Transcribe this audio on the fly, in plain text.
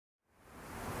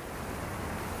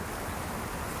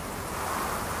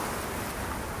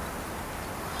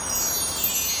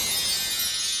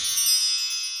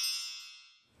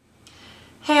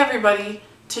everybody,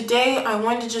 today I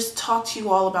wanted to just talk to you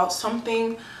all about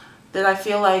something that I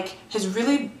feel like has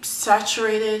really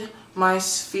saturated my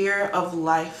sphere of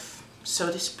life,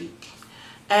 so to speak.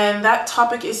 And that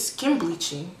topic is skin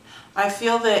bleaching. I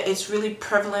feel that it's really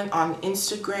prevalent on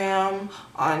Instagram,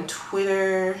 on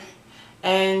Twitter,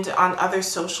 and on other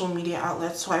social media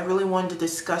outlets, so I really wanted to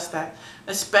discuss that,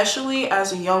 especially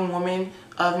as a young woman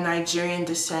of Nigerian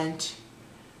descent,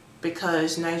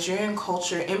 because Nigerian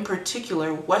culture, in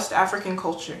particular West African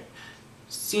culture,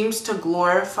 seems to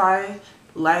glorify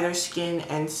lighter skin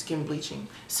and skin bleaching.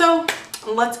 So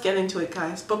let's get into it,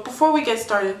 guys. But before we get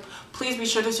started, please be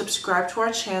sure to subscribe to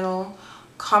our channel,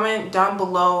 comment down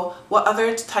below what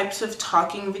other types of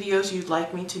talking videos you'd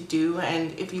like me to do,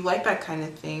 and if you like that kind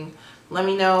of thing, let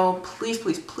me know, please,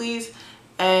 please, please.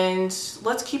 And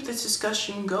let's keep this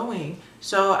discussion going.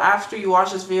 So after you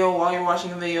watch this video, while you're watching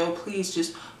the video, please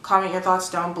just comment your thoughts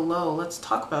down below. Let's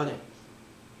talk about it.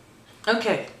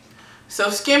 Okay, so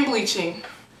skin bleaching.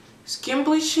 Skin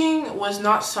bleaching was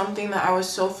not something that I was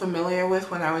so familiar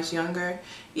with when I was younger,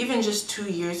 even just 2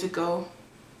 years ago.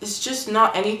 It's just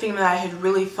not anything that I had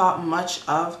really thought much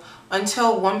of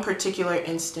until one particular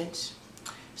instance.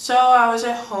 So I was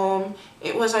at home.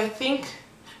 It was, it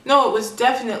was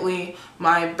definitely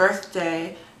my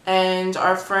birthday, and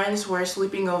our friends were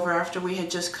sleeping over after we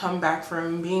had just come back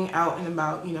from being out and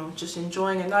about, you know, just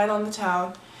enjoying a night on the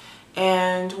town.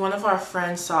 And one of our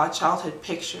friends saw a childhood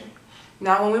picture.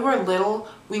 Now, when we were little,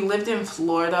 we lived in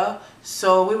Florida,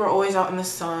 so we were always out in the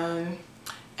sun,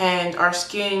 and our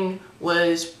skin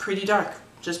was pretty dark,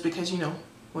 just because, you know,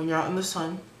 when you're out in the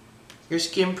sun, your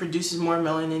skin produces more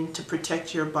melanin to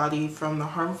protect your body from the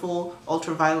harmful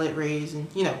ultraviolet rays and,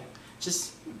 you know,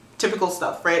 just typical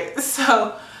stuff, right?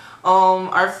 So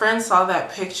our friend saw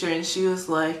that picture and she was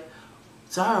like,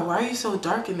 "Zara, why are you so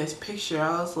dark in this picture?"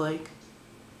 I was like,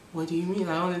 "What do you mean?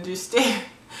 I don't understand."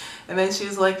 And then she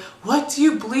was like, "What, do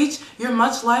you bleach? You're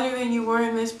much lighter than you were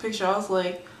in this picture." I was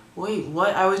like, "Wait,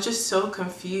 what?" I was just so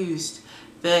confused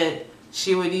that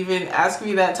she would even ask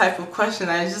me that type of question.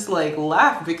 I just like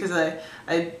laughed because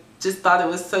I just thought it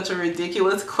was such a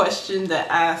ridiculous question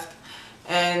to ask.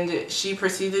 And she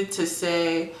proceeded to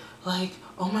say like,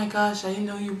 "Oh my gosh, I didn't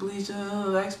know you bleach.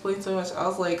 Oh, that explains so much." I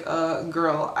was like,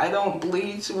 girl, I don't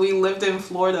bleach. We lived in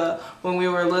Florida when we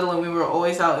were little and we were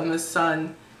always out in the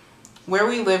sun. Where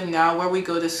we live now, where we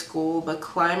go to school, the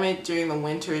climate during the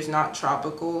winter is not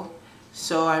tropical.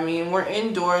 So, I mean, we're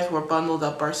indoors, we're bundled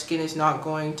up, our skin is not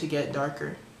going to get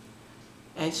darker.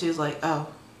 And she was like, "Oh."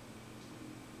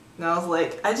 And I was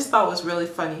like, I just thought it was really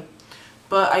funny.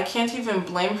 But I can't even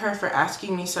blame her for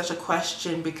asking me such a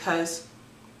question, because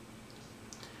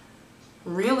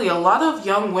really a lot of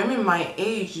young women my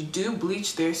age do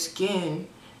bleach their skin.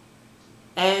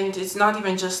 And it's not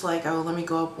even just like, oh, let me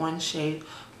go up one shade.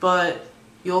 But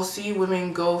you'll see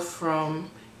women go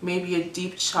from maybe a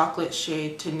deep chocolate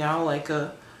shade to now like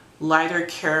a lighter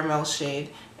caramel shade,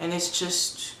 and it's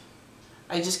just,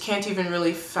 I just can't even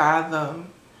really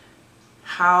fathom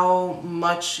how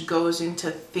much goes into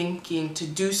thinking to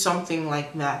do something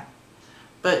like that.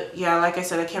 But yeah, like I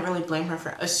said, I can't really blame her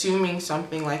for assuming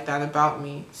something like that about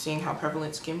me, seeing how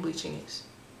prevalent skin bleaching is.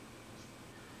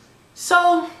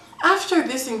 So after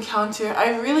this encounter,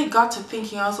 I really got to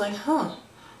thinking. I was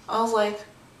like,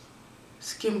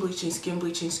 skin bleaching, skin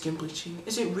bleaching, skin bleaching.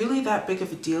 Is it really that big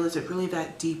of a deal? Is it really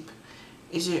that deep?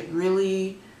 Is it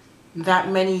really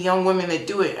that many young women that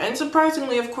do it? And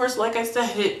surprisingly, of course, like I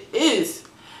said, it is.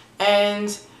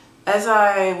 And as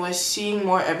I was seeing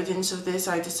more evidence of this,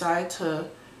 I decided to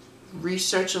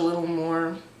research a little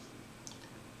more,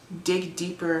 dig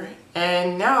deeper,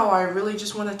 and now I really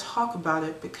just want to talk about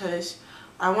it because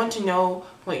I want to know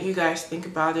what you guys think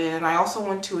about it, and I also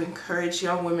want to encourage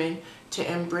young women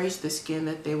to embrace the skin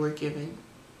that they were given.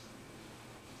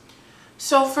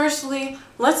 So firstly,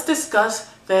 let's discuss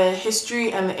the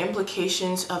history and the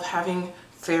implications of having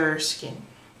fairer skin.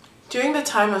 During the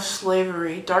time of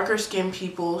slavery, darker skinned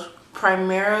people,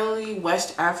 primarily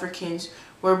West Africans,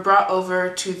 were brought over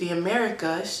to the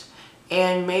Americas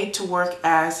and made to work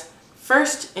as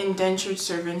first indentured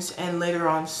servants and later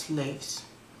on slaves.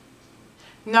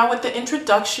 Now, with the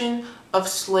introduction of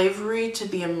slavery to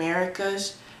the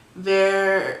Americas,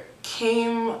 there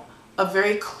came a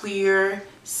very clear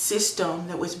system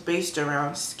that was based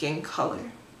around skin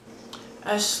color.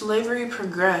 As slavery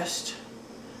progressed,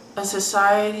 a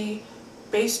society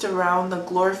based around the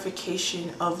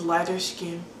glorification of lighter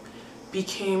skin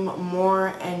became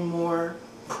more and more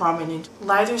prominent.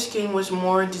 Lighter skin was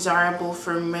more desirable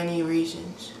for many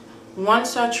reasons. One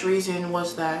such reason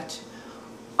was that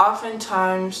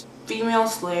oftentimes female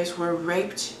slaves were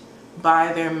raped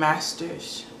by their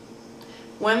masters.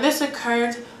 When this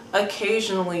occurred,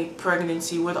 occasionally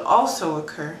pregnancy would also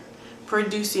occur,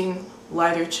 producing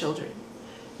lighter children.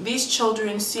 These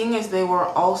children, seeing as they were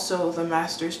also the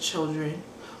master's children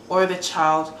or the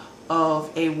child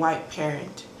of a white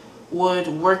parent, would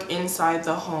work inside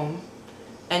the home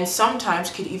and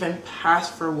sometimes could even pass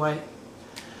for white.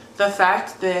 The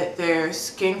fact that their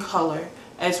skin color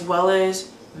as well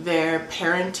as their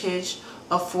parentage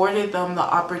afforded them the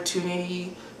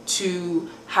opportunity to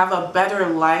have a better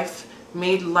life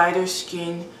made lighter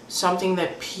skin something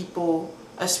that people,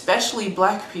 especially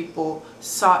black people,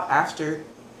 sought after.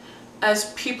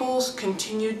 As peoples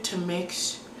continued to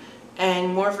mix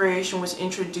and more variation was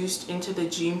introduced into the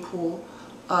gene pool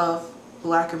of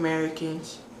black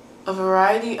Americans, a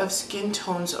variety of skin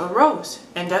tones arose,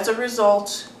 and as a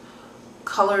result,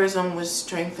 colorism was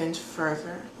strengthened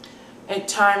further. At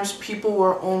times, people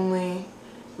were only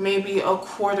maybe a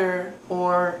quarter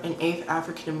or an eighth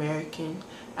African American.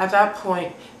 At that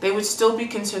point, they would still be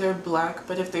considered black,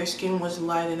 but if their skin was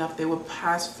light enough, they would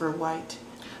pass for white.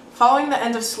 Following the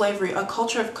end of slavery, a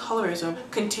culture of colorism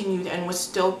continued and was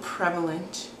still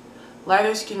prevalent.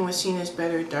 Lighter skin was seen as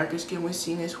better, darker skin was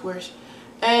seen as worse,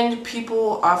 and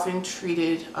people often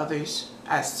treated others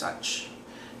as such.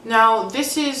 Now,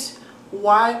 this is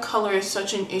why color is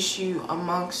such an issue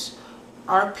amongst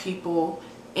our people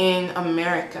in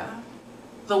America.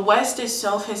 The West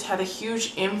itself has had a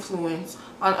huge influence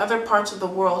on other parts of the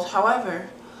world. However,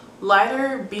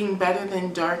 lighter being better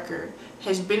than darker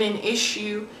has been an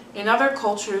issue in other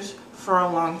cultures for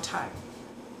a long time.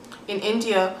 In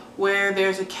India, where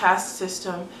there's a caste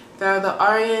system, there are the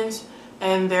Aryans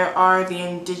and there are the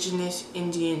indigenous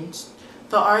Indians.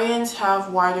 The Aryans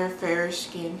have whiter, fairer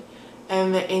skin,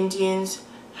 and the Indians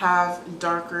have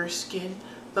darker skin.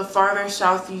 The farther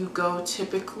south you go,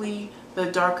 typically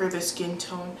the darker the skin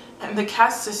tone. And the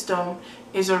caste system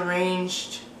is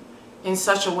arranged in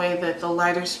such a way that the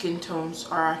lighter skin tones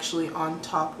are actually on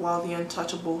top, while the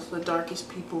untouchables, the darkest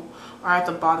people, are at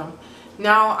the bottom.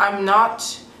 Now,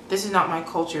 this is not my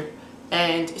culture,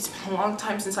 and it's been a long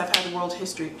time since I've had world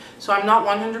history, so I'm not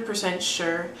 100%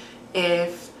 sure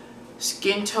if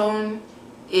skin tone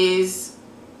is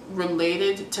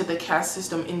related to the caste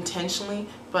system intentionally,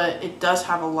 but it does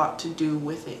have a lot to do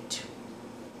with it.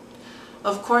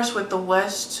 Of course, with the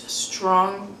West's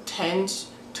strong tend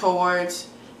towards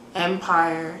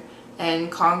empire and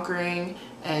conquering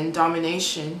and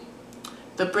domination,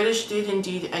 the British did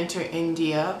indeed enter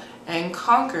India and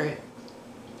conquer it.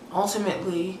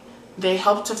 Ultimately, they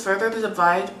helped to further the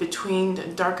divide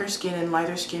between darker skin and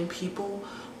lighter skin people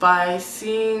by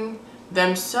seeing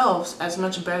themselves as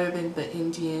much better than the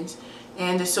Indians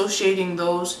and associating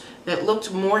those that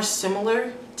looked more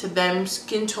similar to them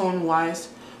skin tone wise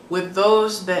with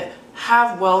those that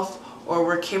have wealth or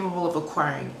were capable of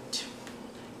acquiring it.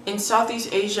 In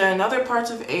Southeast Asia and other parts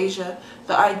of Asia,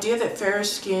 the idea that fairer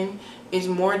skin is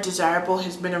more desirable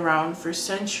has been around for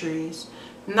centuries,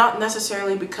 not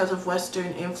necessarily because of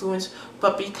Western influence,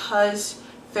 but because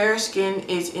fair skin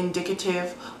is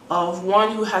indicative of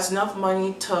one who has enough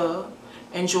money to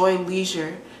enjoy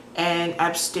leisure and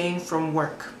abstain from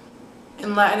work.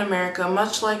 In Latin America,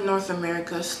 much like North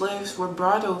America, slaves were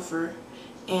brought over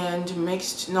and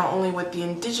mixed not only with the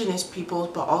indigenous peoples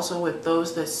but also with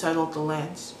those that settled the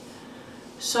lands.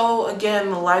 So again,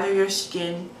 the lighter your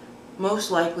skin, most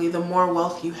likely the more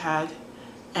wealth you had,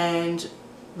 and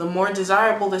the more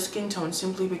desirable the skin tone,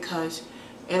 simply because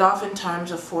it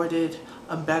oftentimes afforded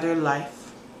a better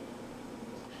life.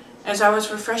 As I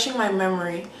was refreshing my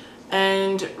memory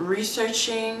and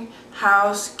researching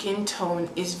how skin tone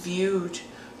is viewed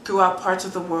throughout parts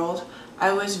of the world,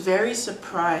 I was very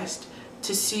surprised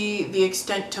to see the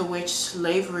extent to which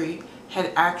slavery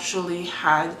had actually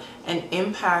had an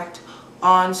impact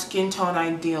on skin tone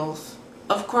ideals.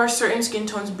 Of course, certain skin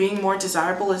tones being more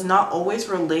desirable is not always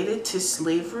related to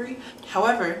slavery.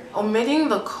 However, omitting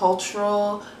the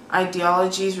cultural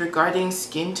ideologies regarding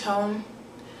skin tone,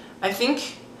 I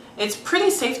think it's pretty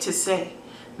safe to say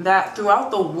that throughout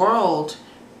the world,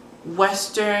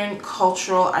 Western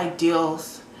cultural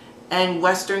ideals and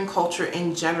Western culture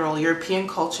in general, European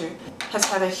culture, has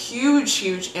had a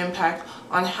huge impact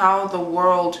on how the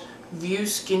world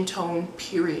views skin tone,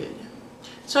 period.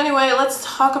 So anyway, let's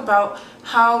talk about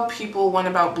how people went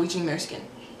about bleaching their skin.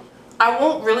 I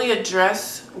won't really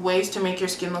address ways to make your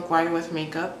skin look whiter with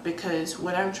makeup, because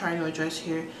what I'm trying to address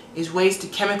here is ways to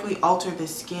chemically alter the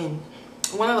skin.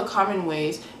 One of the common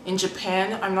ways in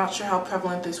Japan, I'm not sure how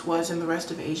prevalent this was in the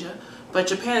rest of Asia, but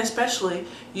Japan especially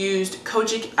used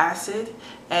kojic acid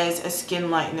as a skin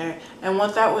lightener, and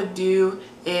what that would do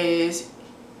is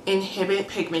inhibit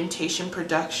pigmentation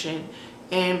production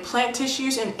in plant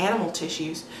tissues and animal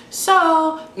tissues.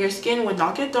 So your skin would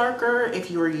not get darker if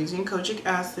you were using kojic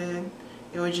acid.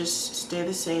 It would just stay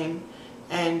the same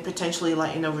and potentially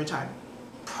lighten over time.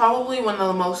 Probably one of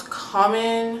the most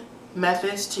common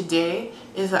methods today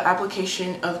is the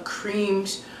application of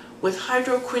creams with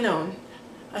hydroquinone.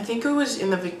 I think it was in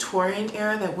the Victorian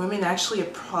era that women actually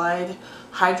applied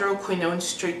hydroquinone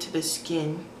straight to the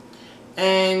skin.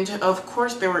 And of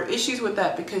course there were issues with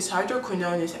that because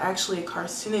hydroquinone is actually a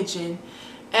carcinogen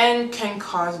and can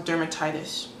cause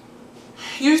dermatitis.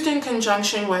 Used in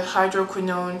conjunction with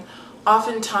hydroquinone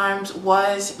oftentimes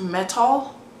was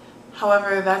menthol.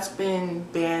 However, that's been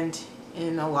banned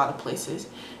in a lot of places,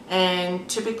 and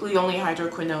typically only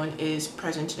hydroquinone is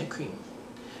present in a cream.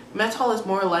 Menthol is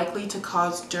more likely to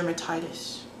cause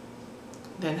dermatitis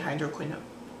than hydroquinone.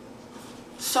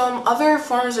 Some other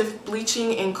forms of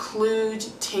bleaching include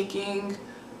taking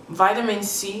vitamin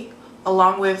C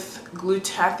along with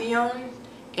glutathione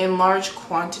in large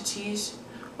quantities.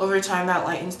 Over time that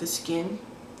lightens the skin.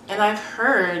 And I've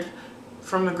heard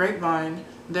from the grapevine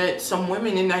that some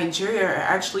women in Nigeria are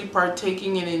actually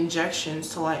partaking in injections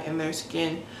to lighten their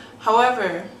skin.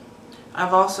 However,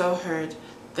 I've also heard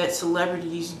that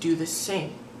celebrities do the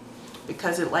same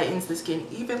because it lightens the skin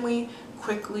evenly,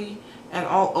 quickly, and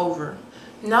all over.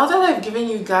 Now that I've given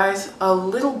you guys a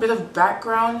little bit of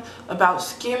background about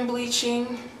skin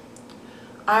bleaching,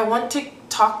 I want to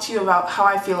talk to you about how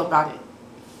I feel about it.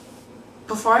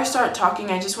 Before I start talking,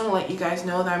 I just want to let you guys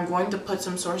know that I'm going to put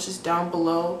some sources down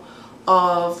below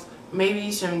of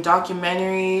maybe some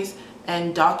documentaries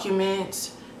and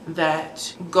documents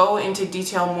that go into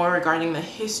detail more regarding the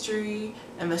history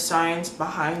and the science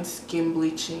behind skin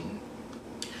bleaching.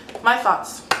 My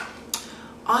thoughts.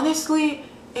 Honestly,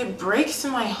 it breaks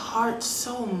my heart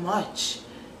so much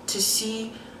to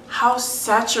see how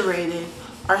saturated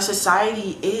our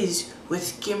society is with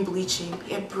skin bleaching.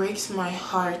 It breaks my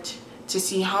heart to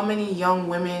see how many young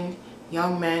women,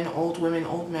 young men, old women,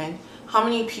 old men, how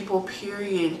many people,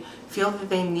 period, feel that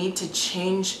they need to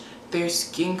change their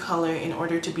skin color in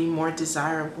order to be more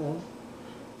desirable.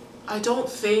 I don't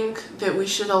think that we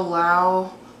should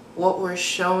allow what we're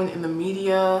shown in the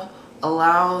media,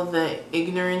 allow the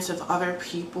ignorance of other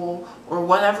people or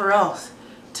whatever else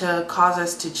to cause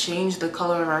us to change the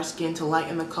color of our skin, to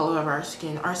lighten the color of our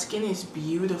skin. Our skin is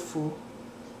beautiful.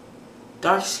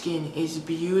 Dark skin is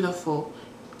beautiful.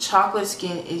 Chocolate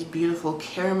skin is beautiful.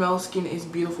 Caramel skin is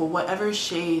beautiful. Whatever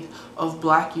shade of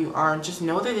black you are, just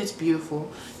know that it's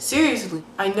beautiful. Seriously,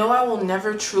 I know I will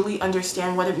never truly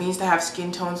understand what it means to have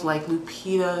skin tones like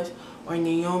Lupita's or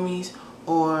Naomi's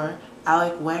or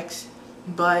Alec Wex,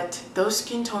 but those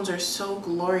skin tones are so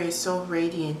glorious, so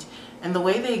radiant, and the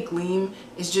way they gleam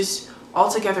is just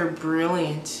altogether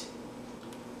brilliant.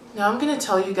 Now I'm going to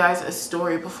tell you guys a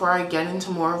story before I get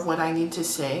into more of what I need to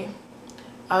say.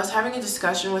 I was having a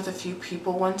discussion with a few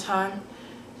people one time,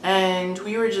 and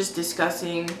we were just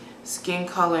discussing skin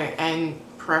color and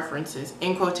preferences,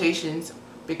 in quotations,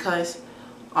 because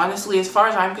honestly, as far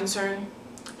as I'm concerned,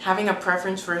 having a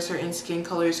preference for a certain skin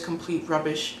color is complete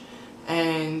rubbish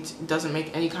and doesn't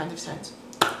make any kind of sense.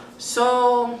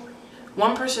 So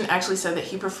one person actually said that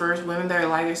he prefers women that are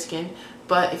lighter skinned,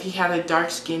 but if he had a dark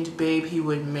skinned babe he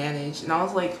would manage. And I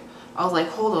was like,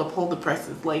 hold up, hold the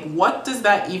presses. Like, what does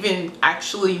that even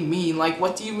actually mean? Like,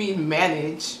 what do you mean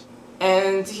manage?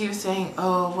 And he was saying,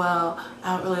 oh, well,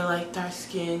 I don't really like dark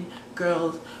skinned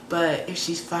girls, but if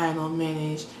she's fine, I'll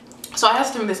manage. So I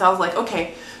asked him this. I was like,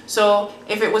 okay, so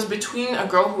if it was between a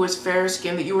girl who was fairer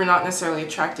skinned that you were not necessarily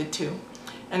attracted to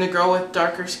and a girl with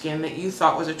darker skin that you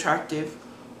thought was attractive,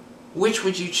 which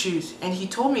would you choose? And he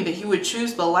told me that he would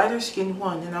choose the lighter skinned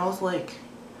one. And I was like,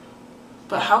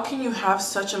 but how can you have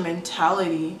such a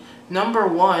mentality? Number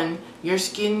one, your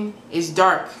skin is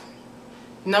dark.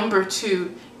 Number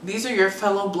two, these are your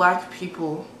fellow black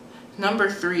people. Number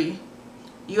three,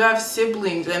 you have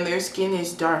siblings and their skin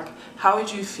is dark. How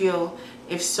would you feel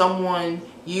if someone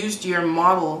used your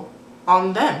model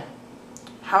on them?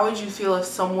 How would you feel if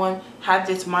someone had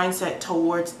this mindset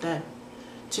towards them?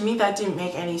 To me, that didn't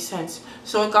make any sense.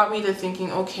 So it got me to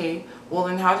thinking, okay, well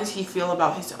then how does he feel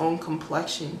about his own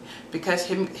complexion? Because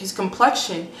his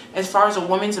complexion, as far as a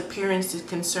woman's appearance is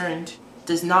concerned,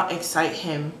 does not excite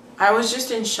him. I was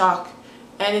just in shock.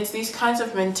 And it's these kinds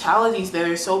of mentalities that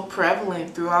are so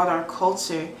prevalent throughout our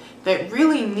culture that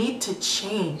really need to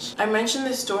change. I mentioned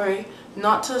this story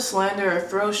not to slander or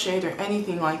throw shade or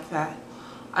anything like that.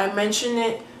 I mention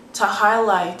it to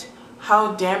highlight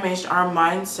how damaged our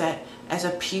mindset as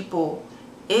a people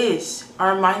is.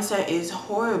 Our mindset is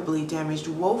horribly damaged,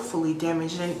 woefully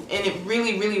damaged, and it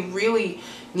really, really, really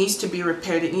needs to be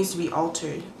repaired. It needs to be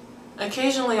altered.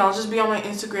 occasionally I'll just be on my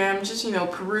Instagram, just, you know,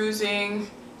 perusing,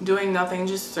 doing nothing,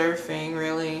 just surfing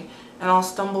really, and I'll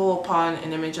stumble upon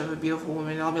an image of a beautiful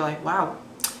woman and I'll be like, wow,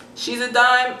 she's a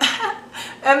dime.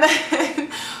 And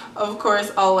then of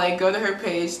course I'll like go to her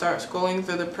page, start scrolling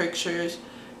through the pictures,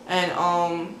 and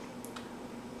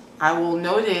I will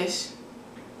notice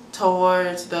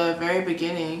towards the very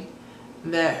beginning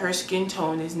that her skin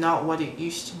tone is not what it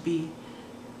used to be.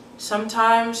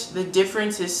 Sometimes the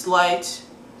difference is slight,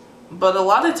 but a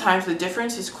lot of times the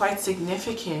difference is quite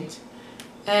significant.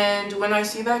 And when I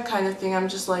see that kind of thing, I'm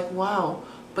just like, wow,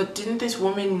 but didn't this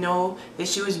woman know that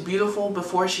she was beautiful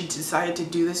before she decided to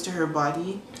do this to her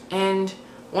body? And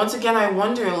once again, I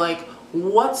wonder like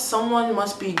what someone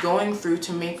must be going through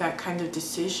to make that kind of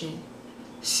decision.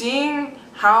 Seeing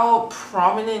how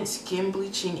prominent skin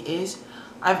bleaching is,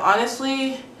 I've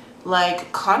honestly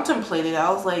like contemplated.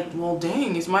 I was like, well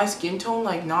dang, is my skin tone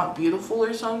like not beautiful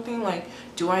or something? Like,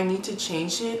 do I need to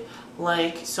change it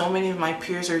like so many of my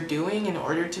peers are doing in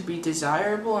order to be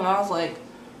desirable? And I was like,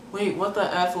 wait, what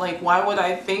the F? Like, why would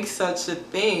I think such a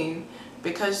thing?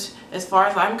 Because as far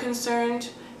as I'm concerned,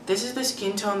 this is the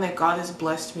skin tone that God has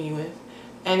blessed me with,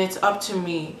 and it's up to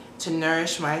me to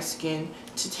nourish my skin,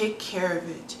 to take care of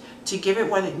it, to give it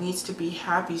what it needs to be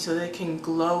happy so that it can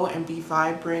glow and be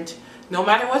vibrant no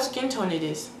matter what skin tone it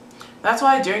is. That's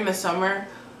why during the summer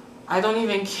I don't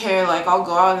even care. Like, I'll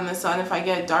go out in the sun. If I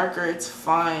get darker, it's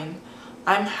fine.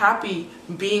 I'm happy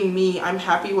being me. I'm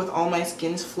happy with all my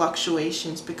skin's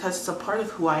fluctuations because it's a part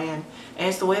of who I am, and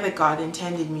it's the way that God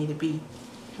intended me to be.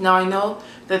 Now I know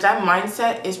that that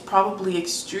mindset is probably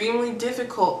extremely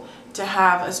difficult to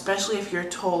have, especially if you're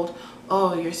told,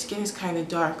 oh, your skin is kind of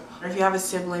dark, or if you have a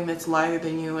sibling that's lighter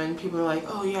than you and people are like,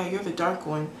 oh yeah, you're the dark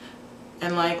one,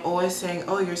 and like always saying,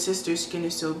 oh, your sister's skin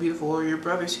is so beautiful or your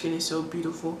brother's skin is so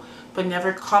beautiful, but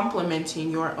never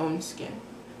complimenting your own skin.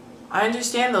 I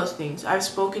understand those things. I've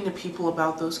spoken to people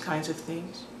about those kinds of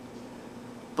things.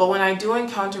 But when I do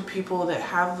encounter people that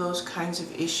have those kinds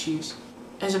of issues,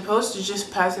 as opposed to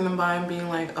just passing them by and being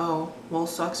like, oh, well,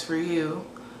 sucks for you,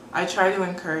 I try to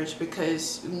encourage,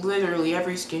 because literally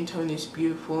every skin tone is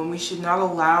beautiful, and we should not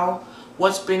allow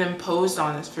what's been imposed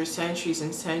on us for centuries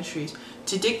and centuries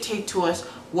to dictate to us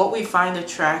what we find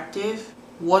attractive,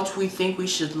 what we think we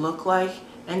should look like,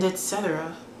 and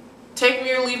etc. Take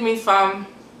me or leave me, fam.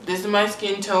 This is my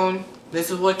skin tone. This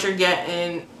is what you're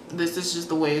getting. This is just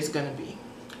the way it's gonna be.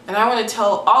 And I want to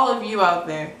tell all of you out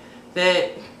there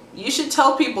that you should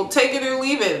tell people, take it or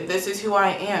leave it. This is who I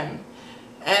am.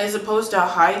 And as opposed to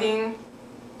hiding,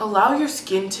 allow your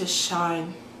skin to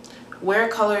shine. Wear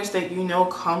colors that you know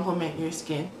complement your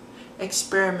skin.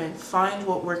 Experiment. Find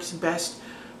what works best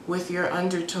with your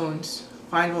undertones.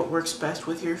 Find what works best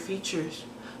with your features.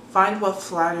 Find what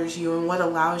flatters you and what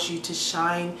allows you to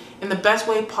shine in the best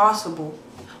way possible.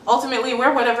 Ultimately,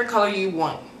 wear whatever color you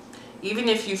want. Even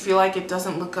if you feel like it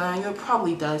doesn't look good on you, it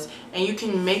probably does. And you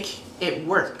can make it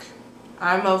work.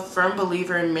 I'm a firm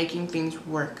believer in making things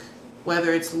work.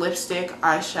 Whether it's lipstick,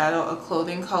 eyeshadow, a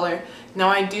clothing color. Now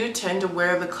I do tend to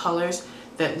wear the colors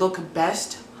that look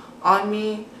best on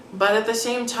me, but at the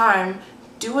same time,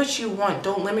 do what you want.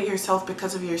 Don't limit yourself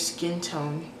because of your skin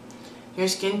tone. Your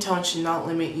skin tone should not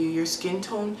limit you. Your skin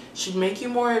tone should make you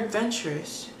more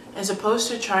adventurous. As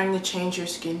opposed to trying to change your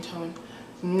skin tone,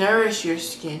 nourish your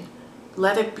skin.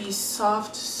 Let it be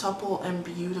soft, supple, and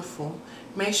beautiful.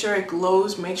 Make sure it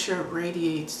glows, make sure it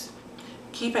radiates.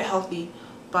 Keep it healthy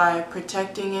by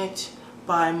protecting it,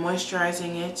 by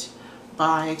moisturizing it,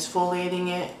 by exfoliating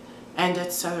it, and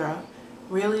etc.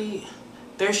 Really,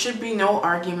 there should be no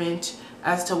argument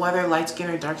as to whether light skin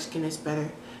or dark skin is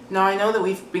better. Now I know that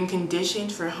we've been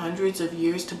conditioned for hundreds of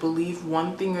years to believe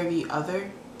one thing or the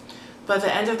other, but at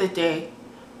the end of the day,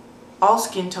 all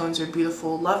skin tones are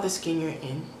beautiful. Love the skin you're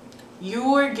in.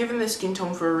 You were given the skin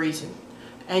tone for a reason,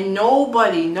 and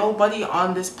nobody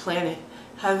on this planet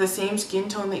has the same skin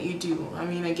tone that you do. I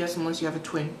mean, I guess unless you have a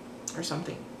twin or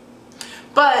something.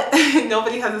 But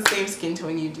nobody has the same skin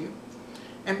tone you do.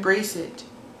 Embrace it.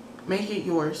 Make it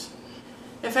yours.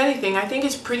 If anything, I think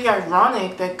it's pretty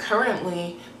ironic that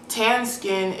currently tan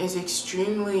skin is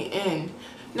extremely in.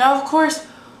 Now, of course,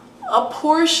 a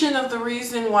portion of the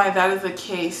reason why that is the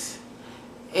case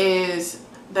is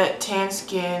that tan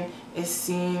skin is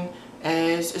seen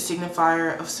as a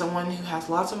signifier of someone who has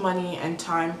lots of money and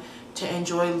time to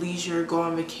enjoy leisure, go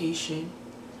on vacation.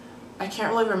 I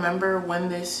can't really remember when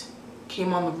this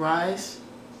came on the rise.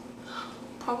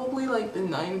 Probably like the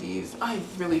 90s. I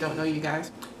really don't know, you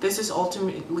guys. This is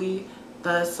ultimately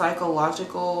the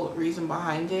psychological reason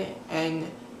behind it, and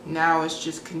now it's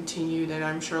just continued, and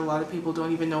I'm sure a lot of people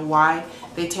don't even know why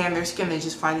they tan their skin. They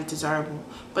just find it desirable.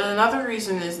 But another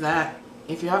reason is that,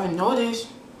 if you haven't noticed,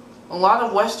 a lot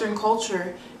of Western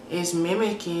culture is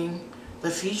mimicking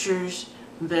the features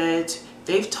that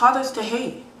they've taught us to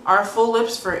hate. Our full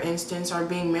lips, for instance, are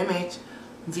being mimicked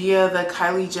via the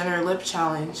Kylie Jenner lip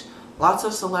challenge. Lots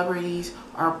of celebrities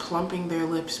are plumping their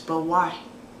lips, but why?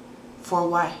 For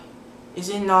why? Is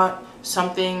it not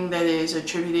something that is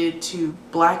attributed to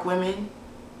black women?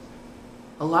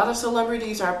 A lot of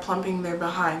celebrities are plumping their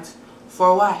behinds.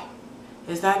 For why?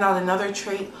 Is that not another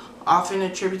trait often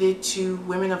attributed to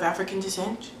women of African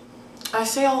descent? I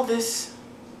say all this,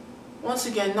 once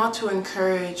again, not to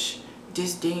encourage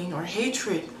disdain or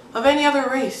hatred of any other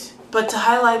race, but to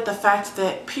highlight the fact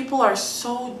that people are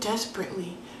so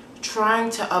desperately trying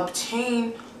to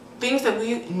obtain things that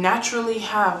we naturally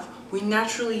have. We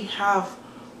naturally have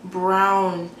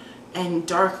brown and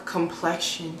dark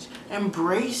complexions.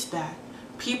 Embrace that.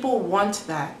 People want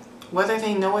that. Whether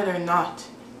they know it or not,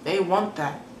 they want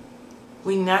that.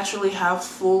 We naturally have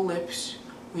full lips.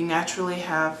 We naturally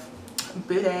have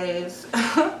booties.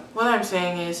 What I'm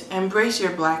saying is, embrace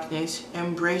your blackness,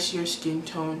 embrace your skin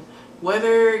tone.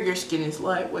 Whether your skin is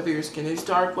light, whether your skin is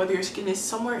dark, whether your skin is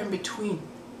somewhere in between.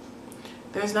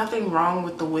 There's nothing wrong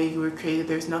with the way you were created.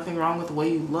 There's nothing wrong with the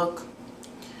way you look.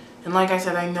 And like I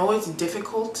said, I know it's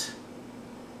difficult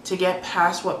to get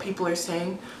past what people are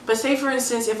saying. But say, for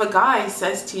instance, if a guy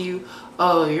says to you,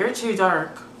 oh, you're too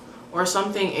dark, or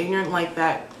something ignorant like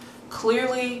that,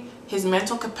 clearly his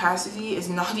mental capacity is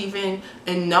not even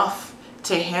enough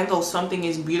to handle something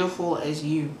as beautiful as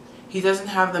you. He doesn't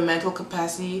have the mental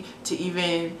capacity to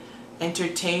even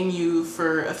entertain you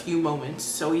for a few moments,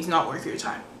 so he's not worth your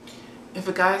time. If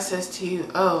a guy says to you,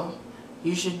 oh,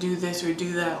 you should do this or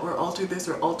do that, or alter this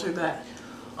or alter that,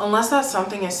 unless that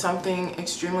something is something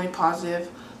extremely positive,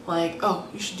 like, oh,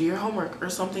 you should do your homework, or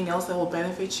something else that will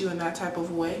benefit you in that type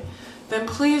of way, then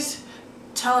please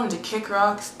tell him to kick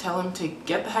rocks, tell him to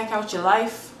get the heck out your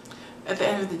life. At the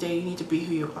end of the day, you need to be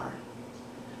who you are.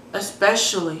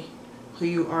 Especially who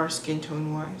you are skin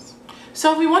tone wise.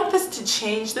 So if we want this to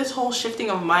change, this whole shifting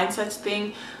of mindsets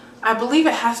thing, I believe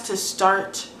it has to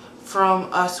start from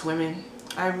us women.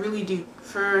 I really do,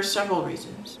 for several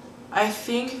reasons. I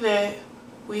think that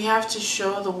we have to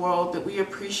show the world that we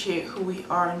appreciate who we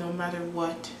are no matter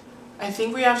what. I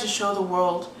think we have to show the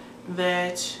world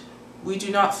that we do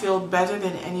not feel better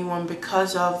than anyone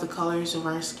because of the colors of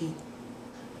our skin.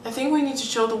 I think we need to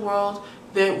show the world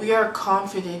that we are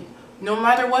confident no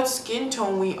matter what skin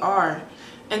tone we are,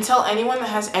 and tell anyone that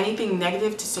has anything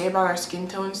negative to say about our skin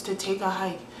tones to take a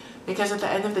hike. Because at the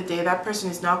end of the day, that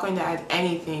person is not going to add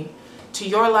anything to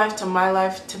your life, to my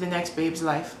life, to the next babe's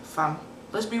life, fam.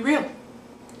 Let's be real.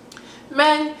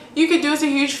 Men, you could do us a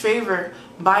huge favor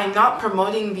by not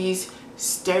promoting these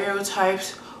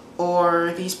stereotypes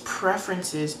or these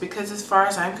preferences, because as far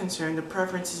as I'm concerned, the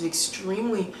preference is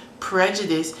extremely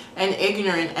prejudiced and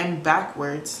ignorant and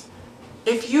backwards.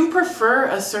 If you prefer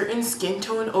a certain skin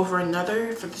tone over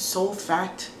another for the sole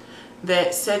fact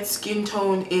that said skin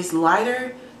tone is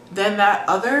lighter than that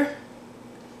other,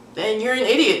 then you're an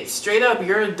idiot. Straight up,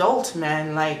 you're an adult,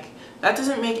 man. Like, that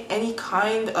doesn't make any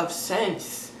kind of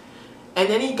sense. And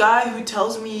any guy who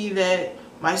tells me that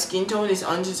my skin tone is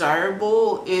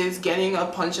undesirable is getting a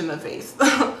punch in the face.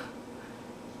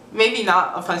 Maybe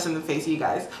not a punch in the face, you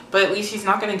guys, but at least he's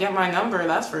not gonna get my number,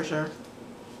 that's for sure.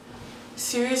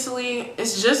 Seriously,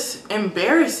 it's just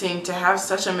embarrassing to have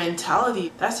such a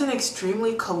mentality. That's an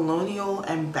extremely colonial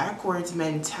and backwards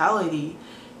mentality.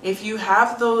 If you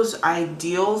have those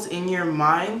ideals in your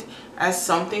mind as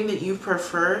something that you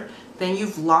prefer, then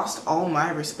you've lost all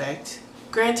my respect.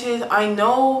 Granted, I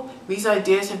know these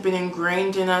ideas have been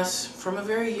ingrained in us from a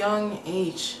very young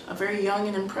age, a very young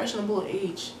and impressionable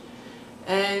age.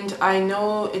 And I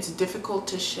know it's difficult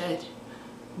to shed,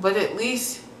 but at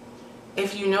least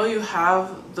if you know you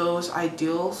have those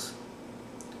ideals,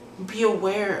 be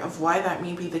aware of why that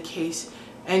may be the case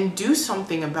and do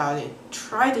something about it.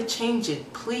 Try to change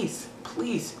it, please,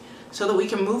 please, so that we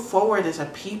can move forward as a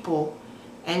people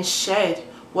and shed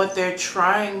what they're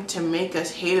trying to make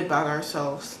us hate about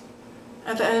ourselves.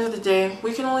 At the end of the day,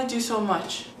 we can only do so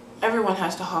much. Everyone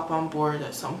has to hop on board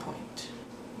at some point.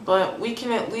 But we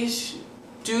can at least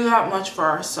do that much for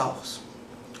ourselves.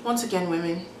 Once again,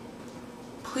 women,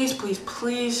 please, please,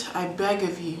 please, I beg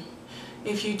of you,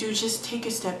 if you do, just take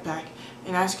a step back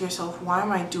and ask yourself, why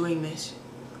am I doing this?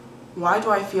 Why do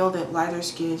I feel that lighter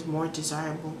skin is more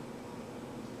desirable?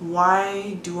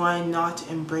 Why do I not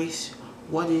embrace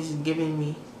what is given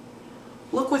me?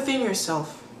 Look within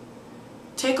yourself.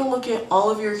 Take a look at all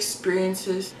of your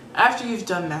experiences After you've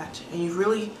done that and you've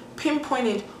really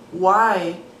pinpointed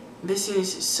why this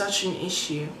is such an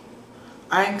issue,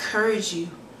 I encourage you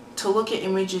to look at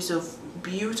images of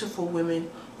beautiful women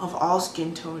of all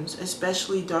skin tones,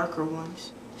 especially darker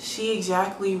ones. See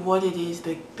exactly what it is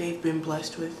that they've been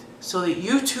blessed with, so that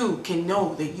you too can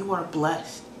know that you are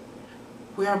blessed.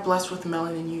 We are blessed with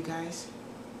melanin, you guys.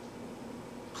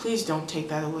 Please don't take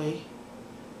that away.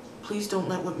 Please don't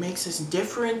let what makes us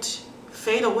different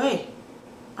fade away.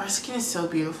 Our skin is so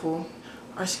beautiful.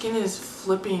 Our skin is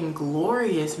flipping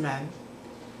glorious, man.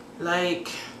 Like,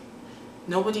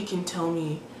 nobody can tell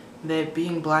me that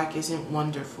being black isn't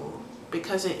wonderful,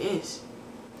 because it is.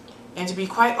 And to be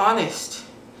quite honest,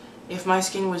 if my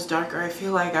skin was darker, I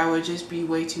feel like I would just be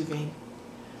way too vain,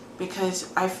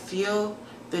 because I feel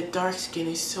that dark skin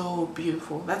is so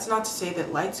beautiful. That's not to say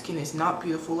that light skin is not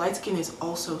beautiful. Light skin is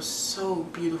also so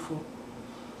beautiful.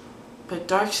 But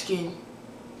dark skin,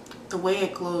 the way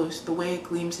it glows, the way it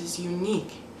gleams is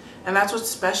unique. And that's what's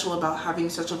special about having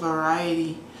such a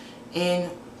variety in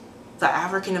the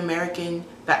African,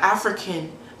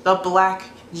 the black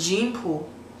gene pool.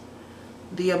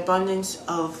 The abundance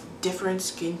of different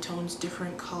skin tones,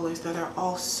 different colors that are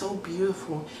all so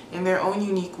beautiful in their own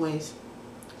unique ways.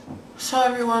 So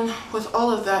everyone, with all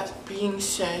of that being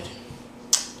said,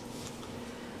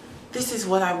 this is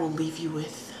what I will leave you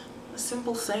with. A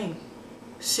simple saying.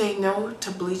 Say no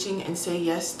to bleaching and say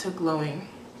yes to glowing.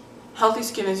 Healthy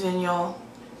skin is in, y'all.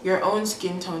 Your own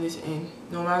skin tone is in,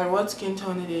 no matter what skin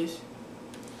tone it is.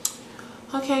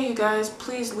 Okay, you guys,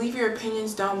 please leave your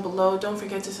opinions down below. Don't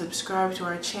forget to subscribe to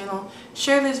our channel.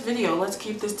 Share this video. Let's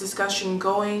keep this discussion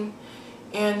going.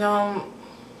 And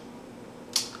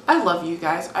I love you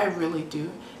guys. I really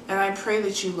do. And I pray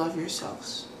that you love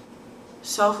yourselves.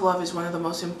 Self-love is one of the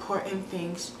most important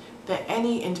things that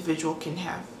any individual can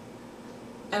have.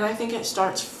 And I think it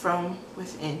starts from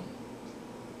within.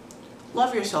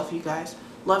 Love yourself, you guys.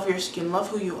 Love your skin. Love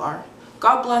who you are.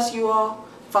 God bless you all.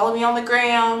 Follow me on the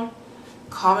gram.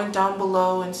 Comment down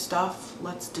below and stuff.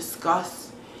 Let's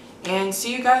discuss. And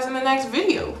see you guys in the next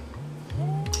video.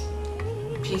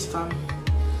 Peace, fam.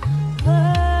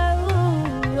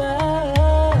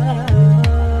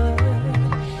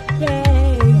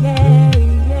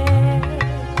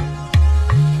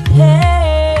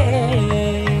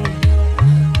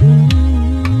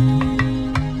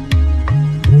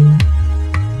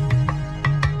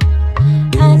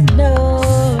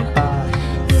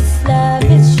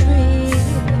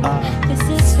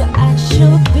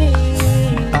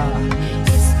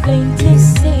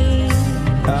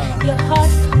 Your heart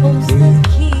holds the